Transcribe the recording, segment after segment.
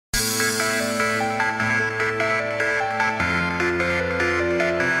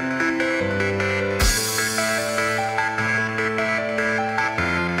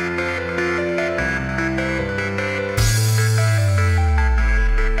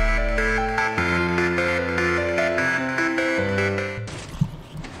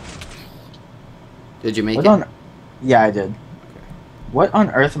Did you make What it? on... Yeah, I did. Okay. What on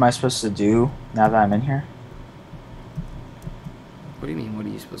earth am I supposed to do now that I'm in here? What do you mean? What are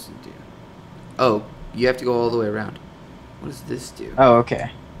you supposed to do? Oh, you have to go all the way around. What does this do? Oh,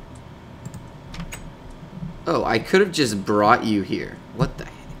 okay. Oh, I could have just brought you here. What the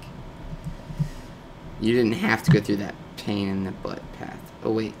heck? You didn't have to go through that pain in the butt path.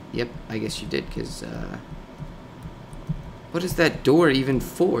 Oh, wait. Yep, I guess you did, because, what is that door even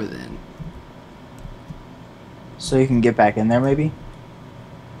for, then? So you can get back in there, maybe?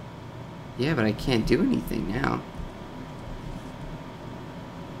 Yeah, but I can't do anything now.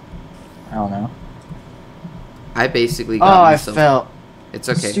 I don't know. I basically Oh, got I myself... fell. It's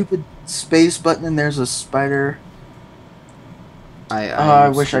okay. Stupid space button and there's a spider. Oh, I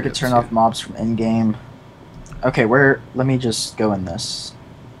I'm wish I screwed could up, turn too. off mobs from in-game. Okay, where... Let me just go in this.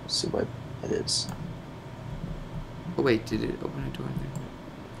 See what it is. Oh, wait, did it open a door in there?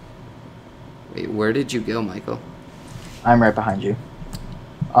 Wait, where did you go, Michael? I'm right behind you.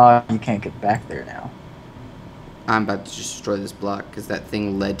 You can't get back there now. I'm about to destroy this block, because that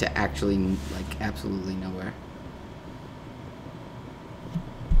thing led to actually, like, absolutely nowhere.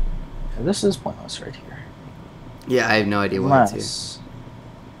 This is pointless right here. Yeah, I have no idea why it's here. Unless...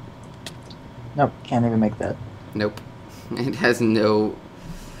 Nope, can't even make that. Nope. It has no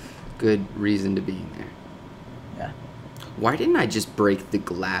good reason to be in there. Yeah. Why didn't I just break the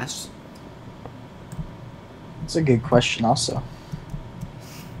glass? It's a good question also.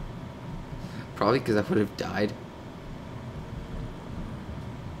 Probably because I would have died.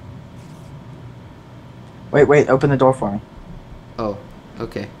 Wait, open the door for me. Oh,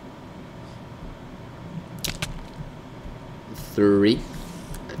 okay. 3,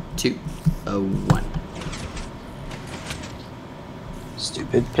 2, 1.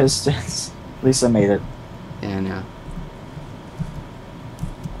 Stupid pistons. At least I made it. And,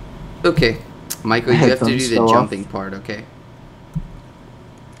 okay. Michael, you My have to do headphones the fell jumping off. part, okay?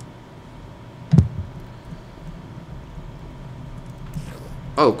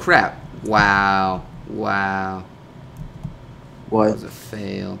 Oh, crap. Wow. Wow. That What? was a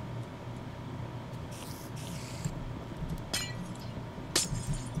fail. It's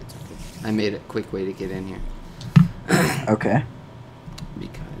okay. I made a quick way to get in here. Okay.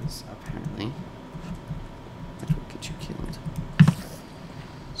 Because apparently that will get you killed.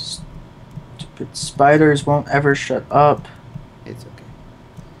 Stupid spiders won't ever shut up. It's okay.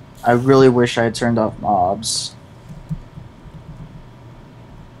 I really wish I had turned off mobs.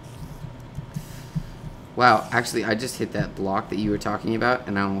 Wow, actually I just hit that block that you were talking about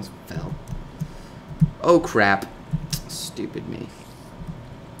and I almost fell. Oh crap. Stupid me.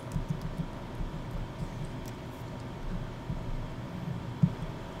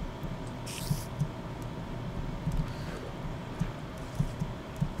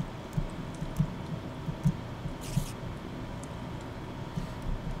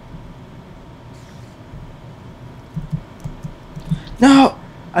 No!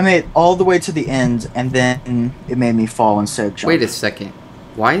 I made it all the way to the end, and then it made me fall instead of jump. Wait a second.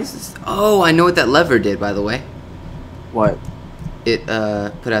 Why is this? Oh, I know what that lever did, by the way. What? It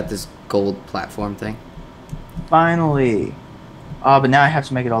put out this gold platform thing. Finally! But now I have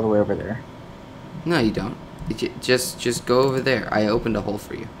to make it all the way over there. No, you don't. Just go over there. I opened a hole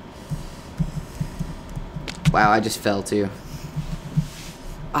for you. Wow, I just fell too.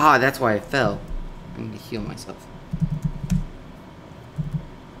 Ah, that's why I fell. I need to heal myself.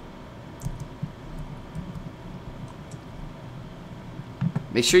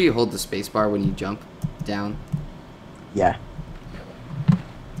 Make sure you hold the spacebar when you jump down. Yeah.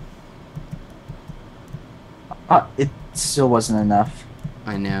 It still wasn't enough.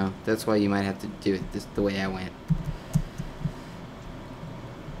 I know. That's why you might have to do it the way I went.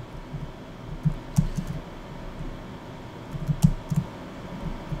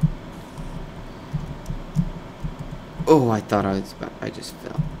 Oh, I thought I just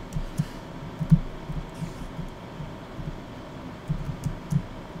fell.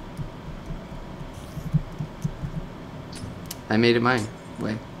 I made it mine.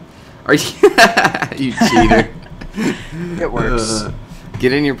 Way. Are you you cheater? It works.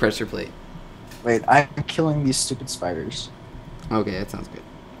 Get in your pressure plate. Wait, I'm killing these stupid spiders. Okay, that sounds good.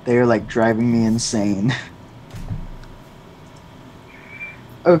 They're like driving me insane.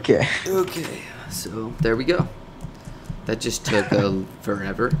 Okay. Okay, so there we go. That just took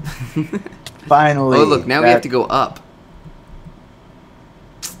forever. Finally. Oh, look, now we have to go up.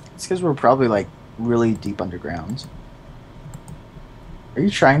 It's because we're probably like really deep underground. Are you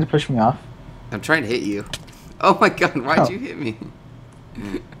trying to push me off? I'm trying to hit you. Oh my god, why'd Oh. you hit me?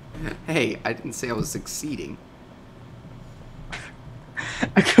 Hey, I didn't say I was succeeding.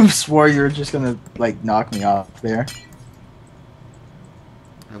 I could have swore you were just gonna like knock me off there.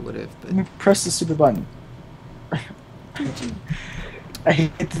 I would have, Let me but press the stupid button. I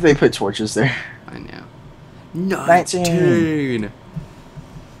hate that they put torches there. I know. 19.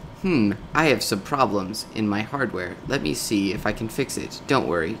 I have some problems in my hardware. Let me see if I can fix it. Don't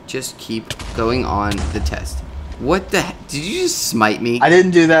worry, just keep going on the test. What the heck? Did you just smite me? I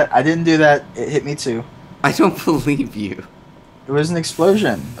didn't do that. I didn't do that. It hit me too. I don't believe you. It was an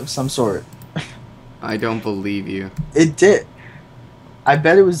explosion of some sort. I don't believe you. It did. I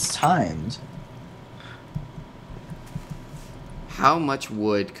bet it was timed. How much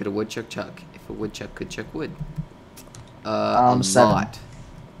wood could a woodchuck chuck if a woodchuck could chuck wood? A 7. lot.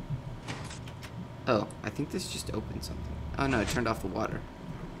 Oh, I think this just opened something. Oh no, it turned off the water.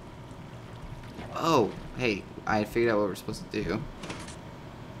 Oh, hey, I figured out what we're supposed to do.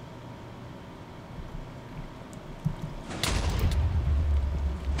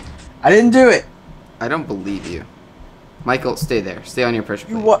 I didn't do it. I don't believe you. Michael, stay there. Stay on your pressure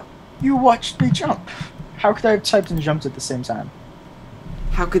plate. You watched me jump. How could I have typed and jumped at the same time?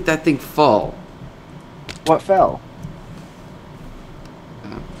 How could that thing fall? What fell?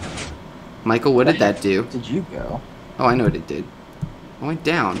 Michael, what did that do? Did you go? Oh, I know what it did. I went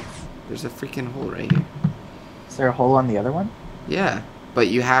down. There's a freaking hole right here. Is there a hole on the other one? Yeah, but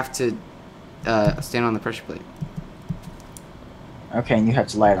you have to stand on the pressure plate. Okay, and you have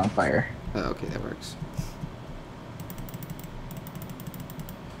to light it on fire. Oh, okay, that works.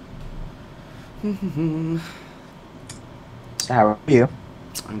 So how are you?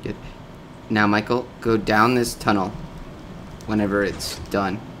 I'm good. Now, Michael, go down this tunnel whenever it's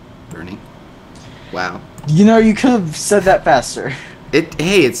done burning. Wow. You know, you could have said that faster.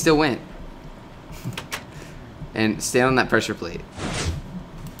 Hey, it still went. And stay on that pressure plate.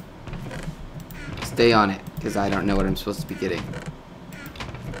 Stay on it, because I don't know what I'm supposed to be getting.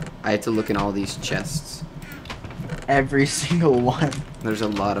 I had to look in all these chests. Every single one. There's a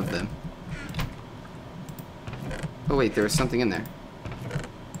lot of them. Oh wait, there was something in there.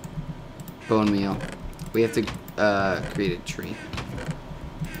 Bone meal. We have to create a tree.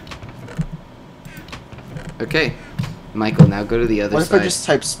 Okay. Michael, now go to the other What if side. I just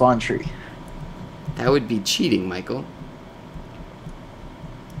type spawn tree? That would be cheating, Michael.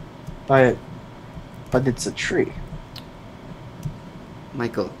 But it's a tree.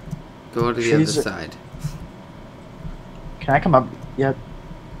 Michael, go to the Trees other are- side. Can I come up yet?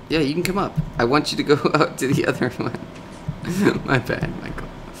 Yeah, you can come up. I want you to go out to the other one. My bad, Michael.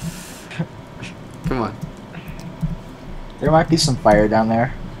 Come on. There might be some fire down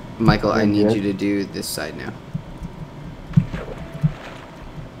there. Michael, I Yeah, need good. you to do this side now.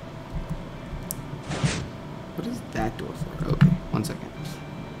 What is that door for? Okay, 1 second.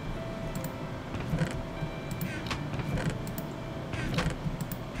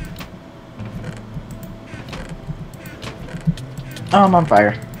 Oh, I'm on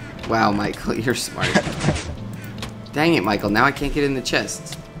fire. Wow, Michael, you're smart. Dang it, Michael, now I can't get in the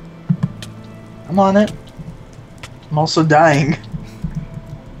chest. I'm on it. I'm also dying.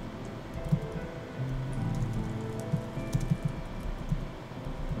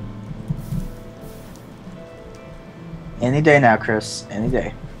 Any day now, Chris. Any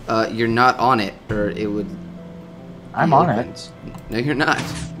day. You're not on it, or it would... I'm be on opened. it. No, you're not.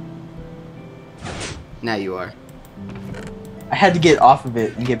 Now you are. I had to get off of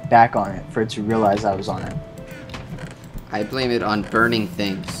it and get back on it for it to realize I was on it. I blame it on burning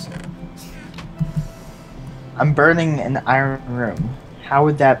things. I'm burning an iron room. How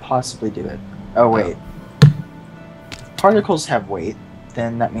would that possibly do it? Oh, wait. Particles have weight.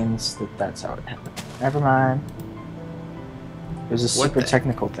 Then that means that that's how it happened. Never mind. It was a What super the-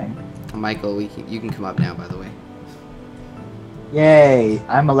 technical thing. Michael, you can come up now, by the way. Yay!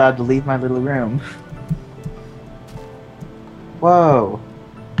 I'm allowed to leave my little room. Whoa!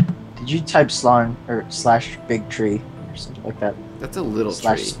 Did you type slash or slash big tree or something like that? That's a little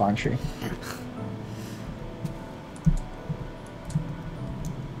Slash tree. spawn tree.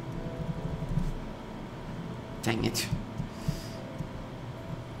 Dang it.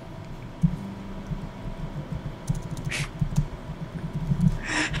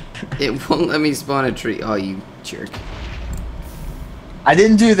 It won't let me spawn a tree. Oh, you jerk. I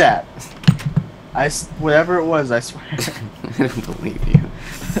didn't do that. Whatever it was, I swear. I don't believe you.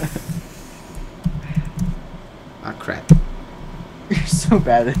 Ah, crap. You're so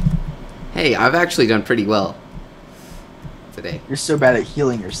bad at Hey, I've actually done pretty well today. you're so bad at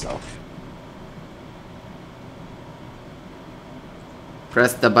healing yourself.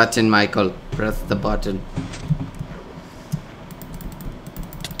 Press the button, Michael. Press the button.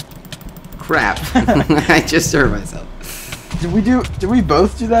 Crap. I just hurt myself. Did we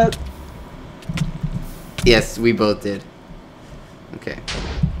both do that? Yes, we both did. Okay.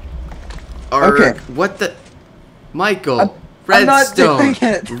 Okay. What the? Michael. I'm not Redstone. doing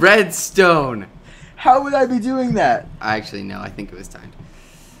it. Redstone. How would I be doing that? I actually know. I think it was timed.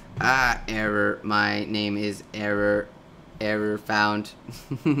 Error. My name is Error. Error found.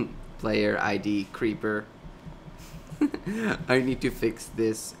 Player ID Creeper. I need to fix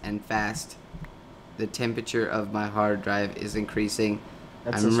this and fast. The temperature of my hard drive is increasing.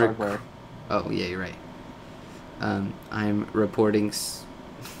 That's his hardware. Oh, yeah, you're right. I'm reporting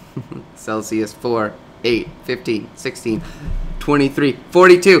Celsius 4, 8, 15, 16, 23,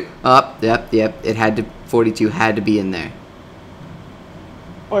 42. Yep. It had to, 42 had to be in there.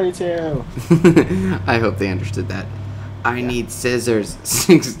 42. I hope they understood that. I need scissors.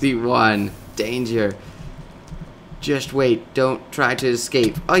 61. Danger. Just wait. Don't try to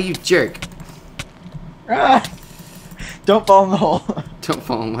escape. Oh, you jerk. Ah! Don't fall in the hole. Don't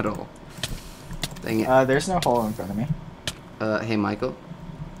fall in what hole. Dang it. There's no hole in front of me. Hey, Michael.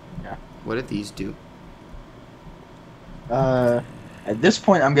 Yeah. What did these do? At this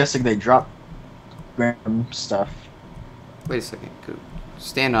point, I'm guessing they drop random stuff. Wait a second. Go.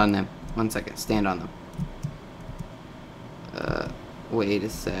 Stand on them. 1 second. Stand on them. Wait a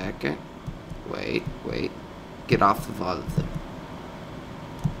second. Wait. Get off of all of them.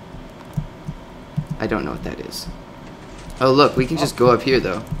 I don't know what that is. Oh, look. We can just go up here,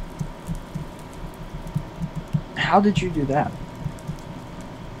 though. How did you do that?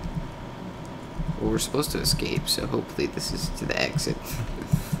 Well, we're supposed to escape, so hopefully this is to the exit.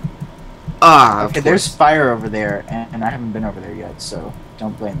 Ah, Okay, there's fire over there, and I haven't been over there yet, so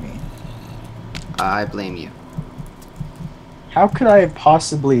don't blame me. I blame you. How could I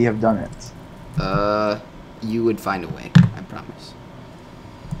possibly have done it? You would find a way, I promise.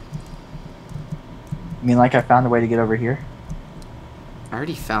 You mean like I found a way to get over here? I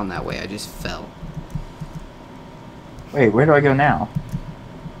already found that way, I just fell. Wait, where do I go now?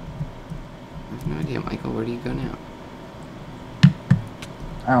 I have no idea, Michael. Where do you go now?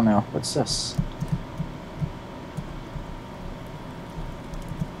 I don't know. What's this?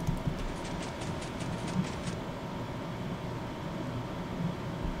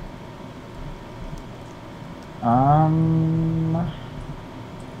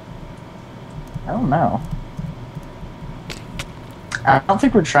 I don't know. I don't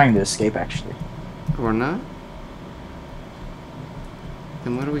think we're trying to escape, actually. Or not?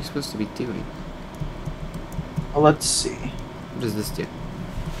 Then what are we supposed to be doing? Well, let's see. What does this do?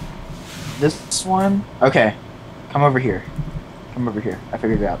 This one? Okay. Come over here. Come over here. I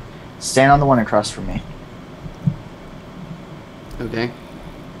figured it out. Stand on the one across from me. Okay.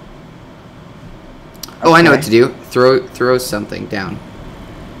 Oh, I know what to do. Throw something down.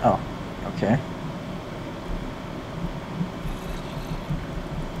 Oh, okay.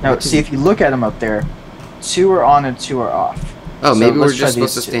 Now, see, if you look at them up there, 2 are on and 2 are off. Oh, So maybe we're let's try just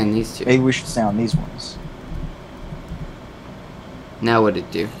supposed to these two. stay on these two. Maybe we should stay on these ones. Now what'd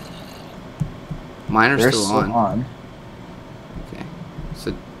it do? Mine are They're still still on. on. Okay.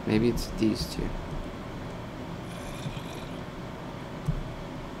 So maybe it's these two.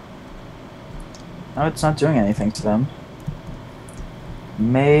 No, it's not doing anything to them.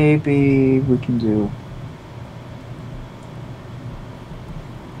 Maybe we can do...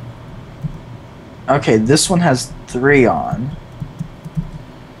 Okay, this one has 3 on.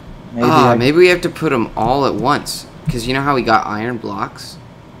 Maybe we have to put them all at once. Because you know how we got iron blocks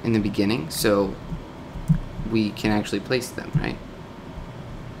in the beginning? So we can actually place them, right?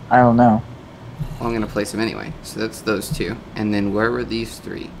 I don't know. Well, I'm going to place them anyway. So that's those 2. And then where were these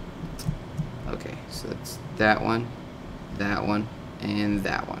 3? Okay, so that's that one, and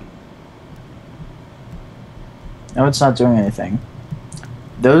that one. No, it's not doing anything.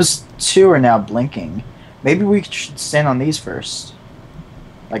 Those 2 are now blinking. Maybe we should stand on these first.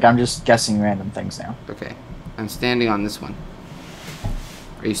 Like, I'm just guessing random things now. Okay, I'm standing on this one.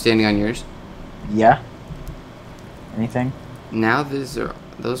 Are you standing on yours? Yeah? Anything? Now those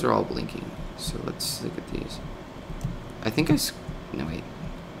are all blinking. So let's look at these. I think no, wait.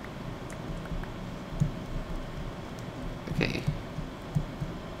 Okay.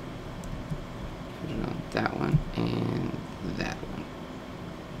 Put it on that one and that one.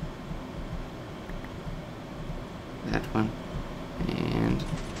 That one and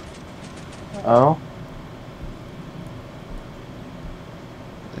Oh?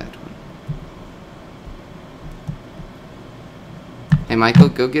 that one. Hey Michael,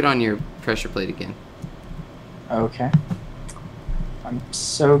 go get on your pressure plate again. Okay. I'm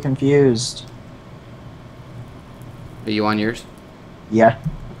so confused. Are you on yours? Yeah.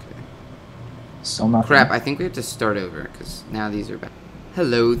 Okay. Still nothing. Crap, I think we have to start over, because now these are bad.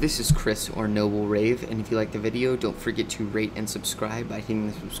 Hello, this is Chris, or Noble Rave, and if you like the video, don't forget to rate and subscribe by hitting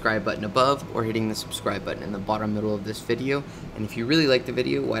the subscribe button above, or hitting the subscribe button in the bottom middle of this video. And if you really like the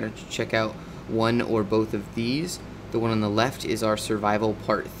video, why don't you check out one or both of these. The one on the left is our Survival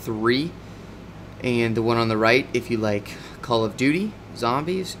Part 3, and the one on the right, if you like Call of Duty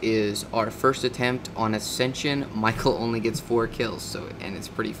Zombies, is our first attempt on Ascension. Michael only gets 4 kills, and it's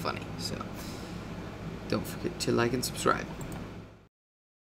pretty funny, so don't forget to like and subscribe.